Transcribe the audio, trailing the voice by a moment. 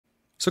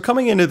So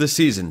coming into the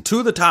season, two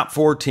of the top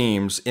four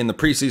teams in the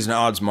preseason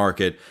odds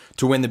market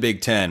to win the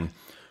Big Ten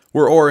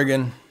were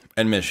Oregon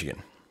and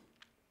Michigan.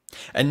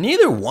 And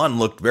neither one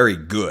looked very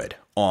good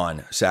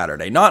on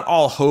Saturday. Not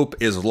all hope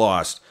is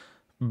lost,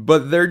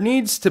 but there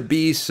needs to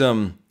be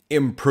some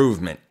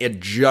improvement,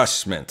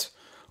 adjustment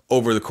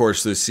over the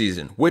course of the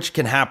season, which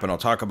can happen. I'll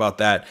talk about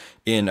that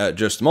in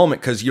just a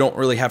moment, because you don't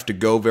really have to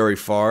go very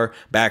far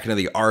back into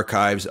the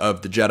archives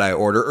of the Jedi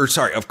Order,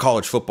 of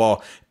college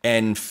football,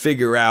 and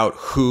figure out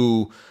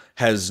who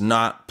has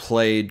not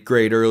played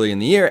great early in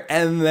the year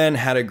and then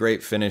had a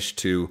great finish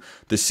to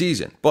the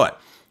season.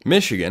 But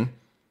Michigan,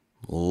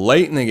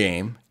 late in the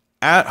game,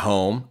 at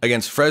home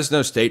against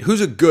Fresno State,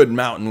 who's a good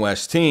Mountain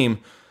West team,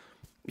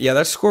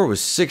 that score was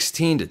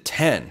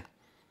 16-10.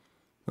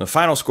 The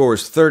final score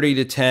was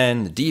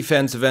 30-10. The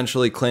defense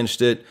eventually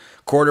clinched it.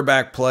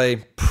 Quarterback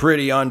play,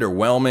 pretty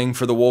underwhelming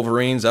for the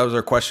Wolverines. That was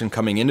our question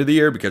coming into the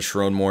year, because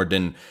Sherrone Moore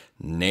didn't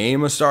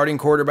name a starting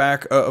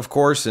quarterback, of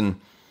course. And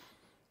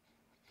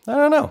I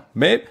don't know.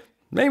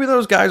 Maybe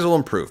those guys will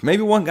improve.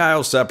 Maybe one guy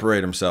will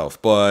separate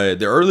himself. But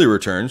the early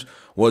returns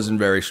wasn't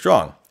very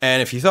strong.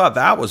 And if you thought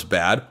that was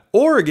bad,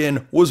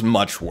 Oregon was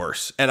much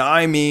worse. And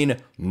I mean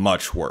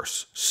much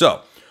worse.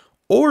 So,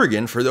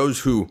 Oregon, for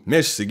those who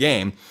missed the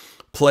game,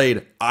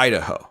 played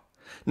Idaho.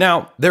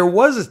 Now, there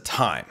was a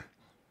time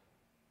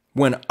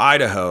when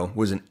Idaho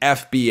was an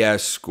FBS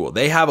school.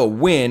 They have a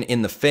win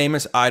in the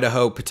famous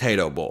Idaho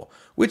Potato Bowl,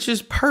 which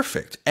is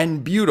perfect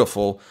and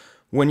beautiful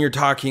when you're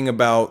talking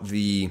about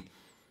the,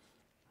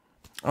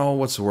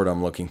 what's the word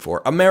I'm looking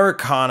for?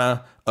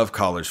 Americana of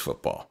college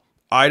football.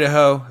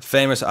 Idaho,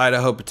 famous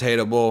Idaho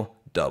Potato Bowl,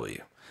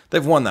 W.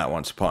 They've won that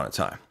once upon a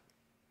time.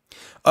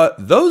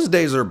 Those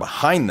days are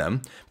behind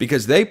them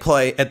because they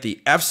play at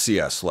the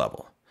FCS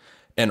level.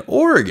 And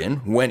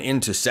Oregon went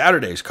into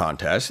Saturday's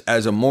contest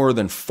as a more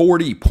than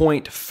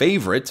 40-point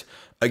favorite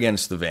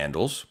against the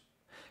Vandals.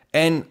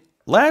 And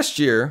last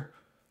year,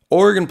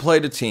 Oregon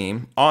played a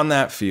team on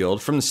that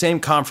field from the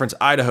same conference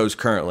Idaho's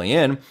currently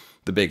in,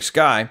 the Big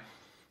Sky,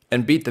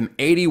 and beat them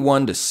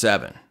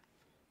 81-7.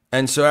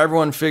 And so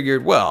everyone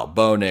figured, well,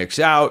 Bo Nix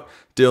out,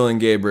 Dylan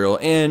Gabriel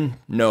in,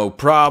 no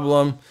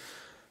problem.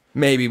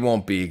 Maybe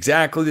won't be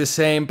exactly the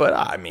same, but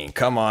I mean,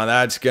 come on,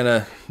 that's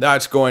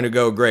going to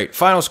go great.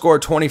 Final score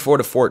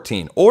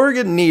 24-14.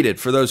 Oregon needed,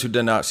 for those who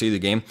did not see the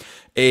game,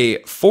 a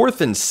 4th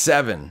and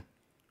 7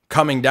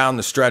 coming down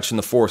the stretch in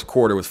the fourth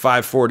quarter with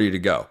 5:40 to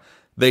go.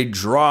 They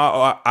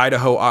draw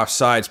Idaho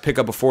offsides, pick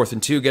up a 4th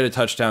and 2, get a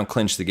touchdown,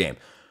 clinch the game.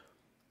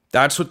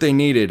 That's what they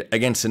needed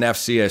against an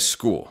FCS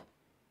school.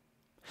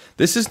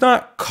 This is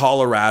not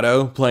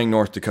Colorado playing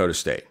North Dakota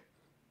State,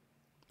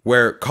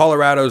 where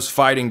Colorado's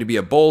fighting to be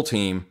a bowl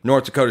team.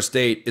 North Dakota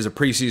State is a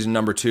preseason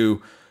number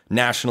 2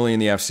 nationally in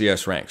the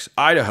FCS ranks.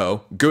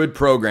 Idaho, good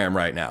program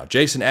right now.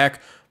 Jason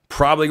Eck,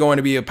 probably going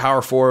to be a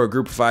Power 4 or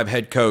Group of 5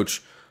 head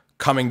coach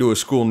coming to a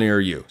school near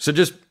you. So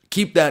just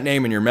keep that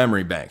name in your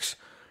memory banks.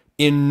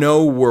 In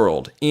no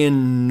world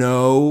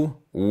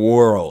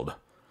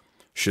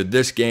should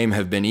this game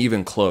have been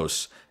even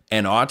close.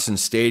 And Autzen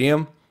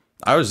Stadium,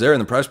 I was there in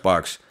the press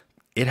box,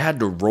 it had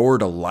to roar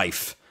to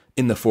life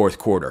in the fourth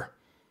quarter.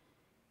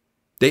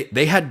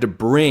 They had to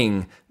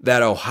bring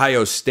that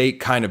Ohio State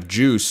kind of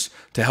juice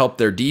to help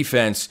their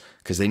defense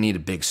because they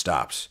needed big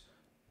stops.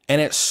 And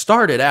it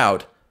started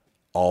out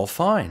all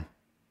fine.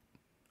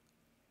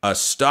 A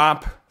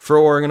stop for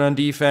Oregon on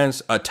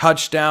defense, a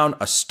touchdown,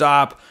 a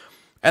stop,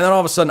 and then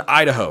all of a sudden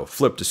Idaho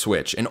flipped a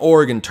switch and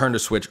Oregon turned a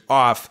switch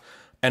off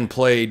and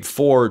played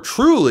 4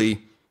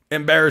 truly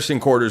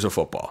embarrassing quarters of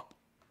football.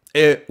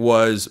 It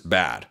was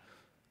bad.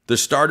 The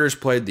starters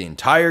played the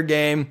entire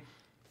game.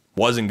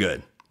 Wasn't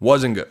good.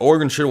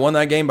 Oregon should have won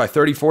that game by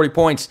 30, 40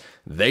 points.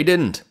 They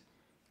didn't.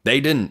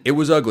 It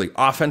was ugly.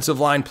 Offensive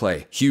line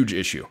play, huge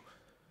issue.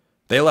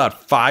 They allowed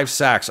 5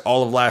 sacks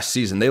all of last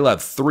season. They allowed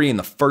 3 in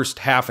the first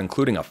half,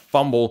 including a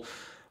fumble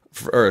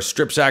or a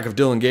strip sack of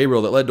Dylan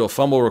Gabriel that led to a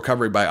fumble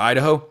recovery by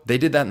Idaho. They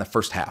did that in the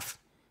first half.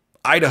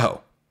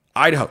 Idaho,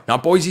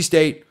 not Boise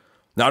State,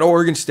 not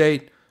Oregon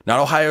State, not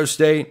Ohio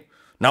State,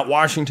 not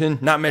Washington,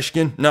 not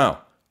Michigan. No,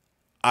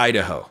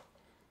 Idaho.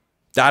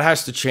 That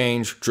has to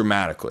change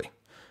dramatically.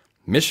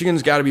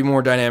 Michigan's got to be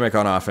more dynamic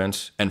on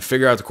offense and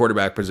figure out the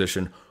quarterback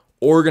position.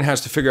 Oregon has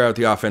to figure out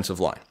the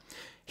offensive line.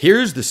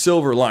 Here's the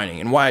silver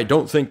lining and why I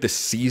don't think the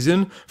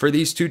season for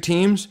these two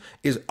teams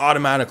is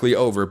automatically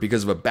over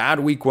because of a bad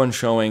week 1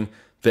 showing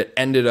that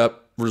ended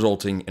up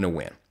resulting in a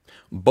win.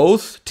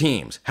 Both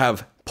teams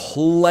have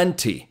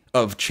plenty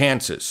of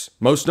chances,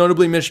 most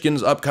notably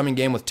Michigan's upcoming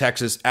game with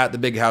Texas at the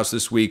Big House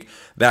this week.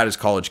 That is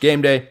College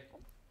game day.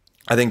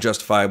 I think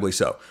justifiably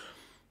so.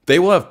 They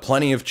will have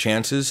plenty of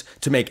chances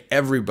to make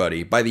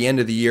everybody, by the end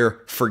of the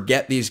year,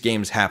 forget these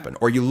games happen.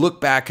 Or you look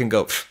back and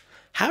go,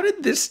 how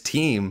did this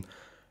team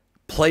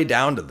play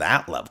down to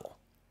that level?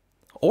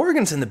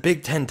 Oregon's in the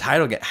Big Ten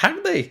title game.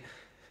 How'd they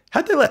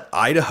let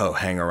Idaho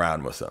hang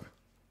around with them?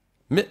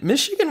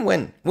 Michigan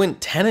went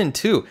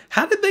 10-2.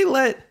 How did they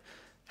let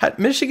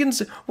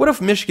Michigan's? What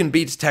if Michigan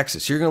beats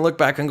Texas? You're going to look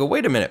back and go,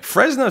 wait a minute.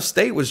 Fresno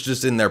State was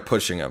just in there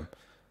pushing them.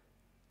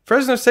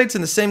 Fresno State's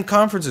in the same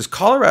conference as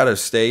Colorado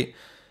State,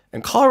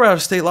 and Colorado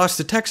State lost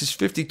to Texas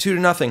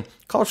 52-0.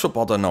 College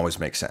football doesn't always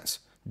make sense.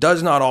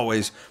 Does not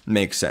always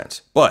make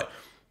sense. But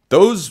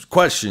those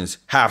questions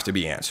have to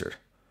be answered.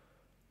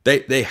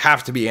 They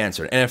have to be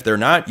answered. And if they're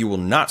not, you will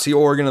not see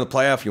Oregon in the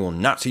playoff. You will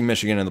not see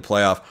Michigan in the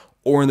playoff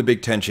or in the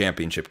Big Ten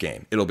championship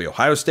game. It'll be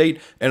Ohio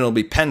State and it'll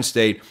be Penn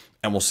State,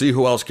 and we'll see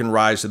who else can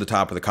rise to the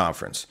top of the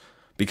conference,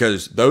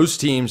 because those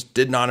teams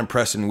did not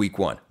impress in week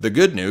one. The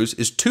good news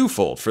is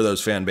twofold for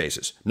those fan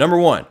bases. Number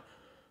one,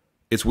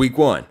 it's week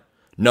one.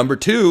 Number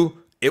two,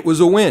 it was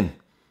a win.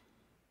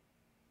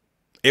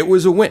 It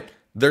was a win.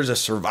 There's a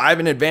survive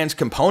and advance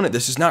component.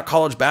 This is not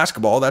college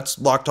basketball. That's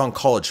Locked On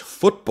College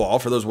Football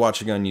for those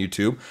watching on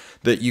YouTube,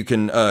 that you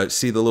can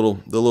see the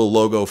little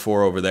logo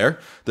for over there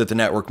that the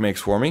network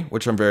makes for me,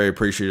 which I'm very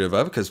appreciative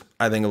of because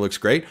I think it looks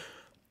great.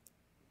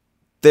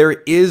 There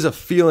is a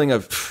feeling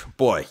of,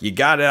 boy, you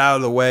got it out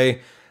of the way.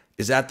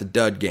 Is that the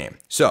dud game?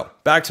 So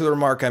back to the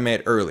remark I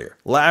made earlier.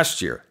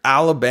 Last year,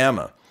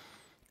 Alabama,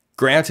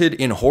 granted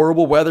in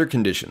horrible weather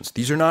conditions,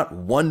 these are not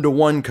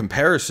one-to-one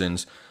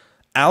comparisons.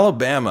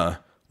 Alabama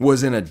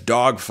was in a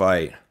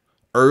dogfight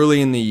early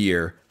in the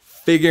year,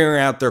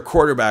 figuring out their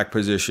quarterback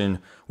position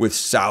with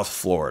South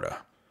Florida,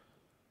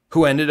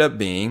 who ended up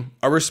being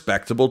a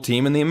respectable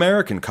team in the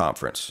American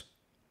Conference.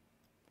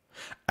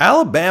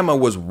 Alabama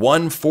was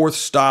one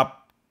fourth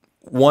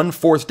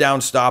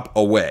down stop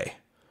away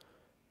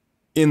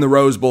in the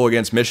Rose Bowl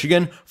against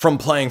Michigan from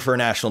playing for a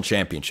national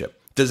championship.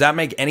 Does that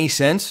make any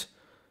sense?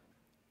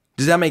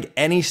 Does that make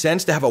any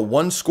sense to have a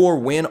one-score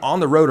win on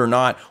the road or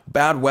not,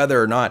 bad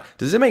weather or not?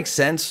 Does it make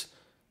sense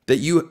that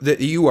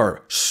you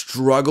are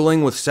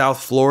struggling with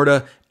South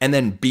Florida and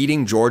then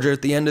beating Georgia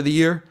at the end of the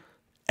year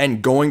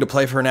and going to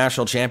play for a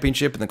national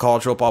championship in the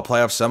college football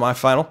playoff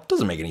semifinal?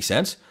 Doesn't make any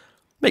sense.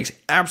 Makes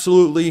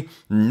absolutely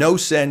no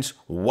sense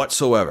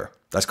whatsoever.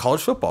 That's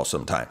college football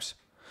sometimes.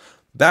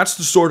 That's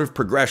the sort of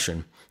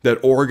progression that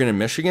Oregon and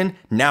Michigan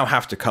now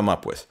have to come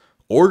up with.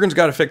 Oregon's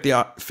got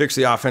to fix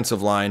the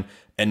offensive line,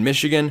 and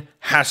Michigan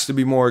has to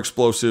be more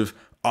explosive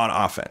on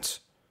offense.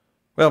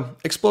 Well,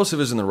 explosive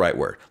isn't the right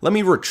word. Let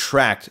me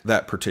retract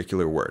that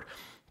particular word.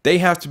 They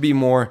have to be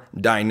more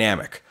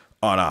dynamic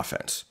on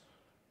offense,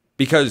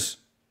 because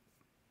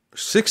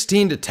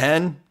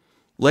 16-10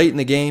 late in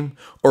the game,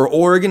 or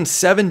Oregon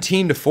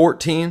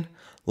 17-14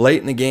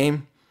 late in the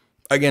game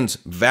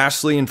against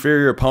vastly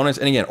inferior opponents.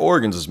 And again,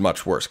 Oregon's is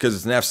much worse because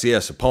it's an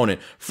FCS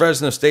opponent.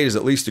 Fresno State is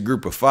at least a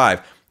group of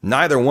five.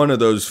 Neither one of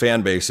those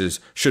fan bases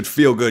should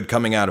feel good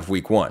coming out of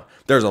week one.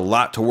 There's a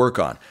lot to work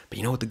on. But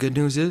you know what the good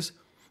news is?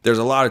 There's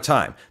a lot of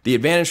time. The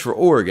advantage for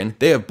Oregon,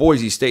 they have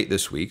Boise State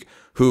this week,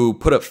 who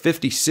put up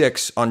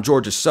 56 on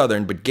Georgia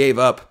Southern, but gave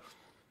up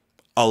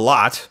a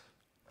lot.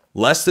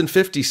 Less than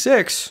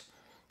 56,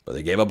 but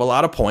they gave up a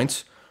lot of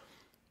points.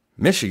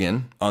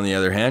 Michigan, on the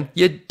other hand,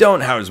 you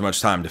don't have as much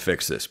time to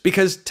fix this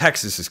because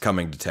Texas is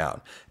coming to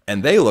town.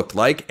 And they looked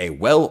like a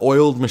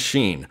well-oiled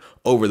machine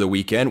over the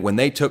weekend when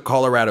they took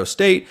Colorado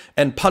State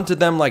and punted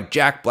them like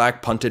Jack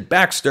Black punted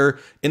Baxter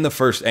in the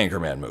first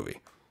Anchorman movie.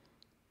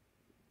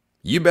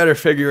 You better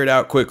figure it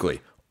out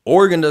quickly.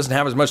 Oregon doesn't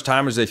have as much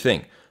time as they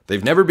think.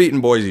 They've never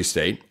beaten Boise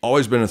State,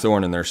 always been a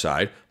thorn in their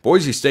side.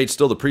 Boise State's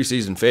still the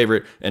preseason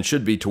favorite and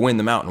should be to win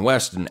the Mountain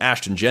West, and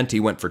Ashton Genty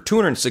went for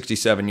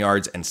 267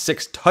 yards and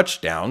 6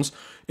 touchdowns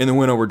in the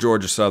win over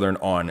Georgia Southern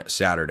on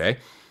Saturday.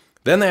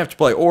 Then they have to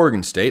play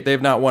Oregon State. They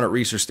have not won at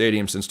Reser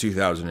Stadium since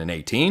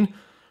 2018.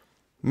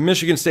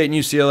 Michigan State and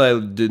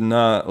UCLA did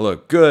not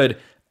look good.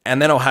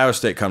 And then Ohio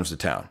State comes to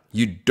town.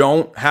 You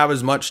don't have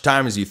as much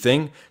time as you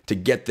think to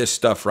get this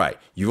stuff right.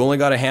 You've only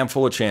got a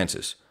handful of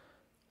chances.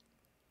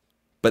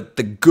 But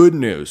the good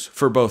news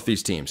for both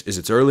these teams is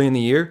it's early in the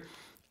year,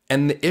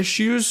 and the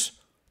issues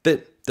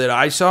that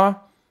I saw,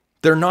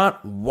 they're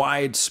not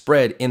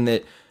widespread in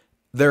that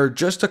there are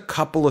just a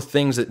couple of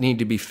things that need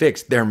to be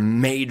fixed. They're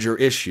major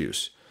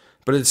issues.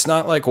 But it's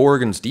not like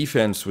Oregon's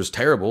defense was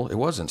terrible. It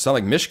wasn't. It's not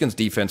like Michigan's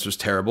defense was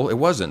terrible. It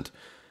wasn't.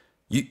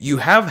 You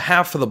have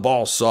half of the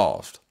ball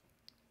solved.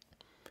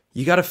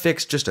 You got to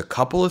fix just a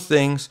couple of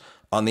things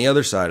on the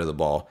other side of the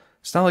ball.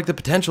 It's not like the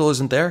potential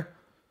isn't there,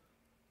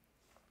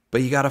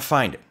 but you got to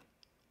find it.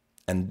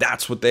 And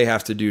that's what they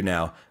have to do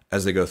now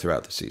as they go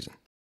throughout the season.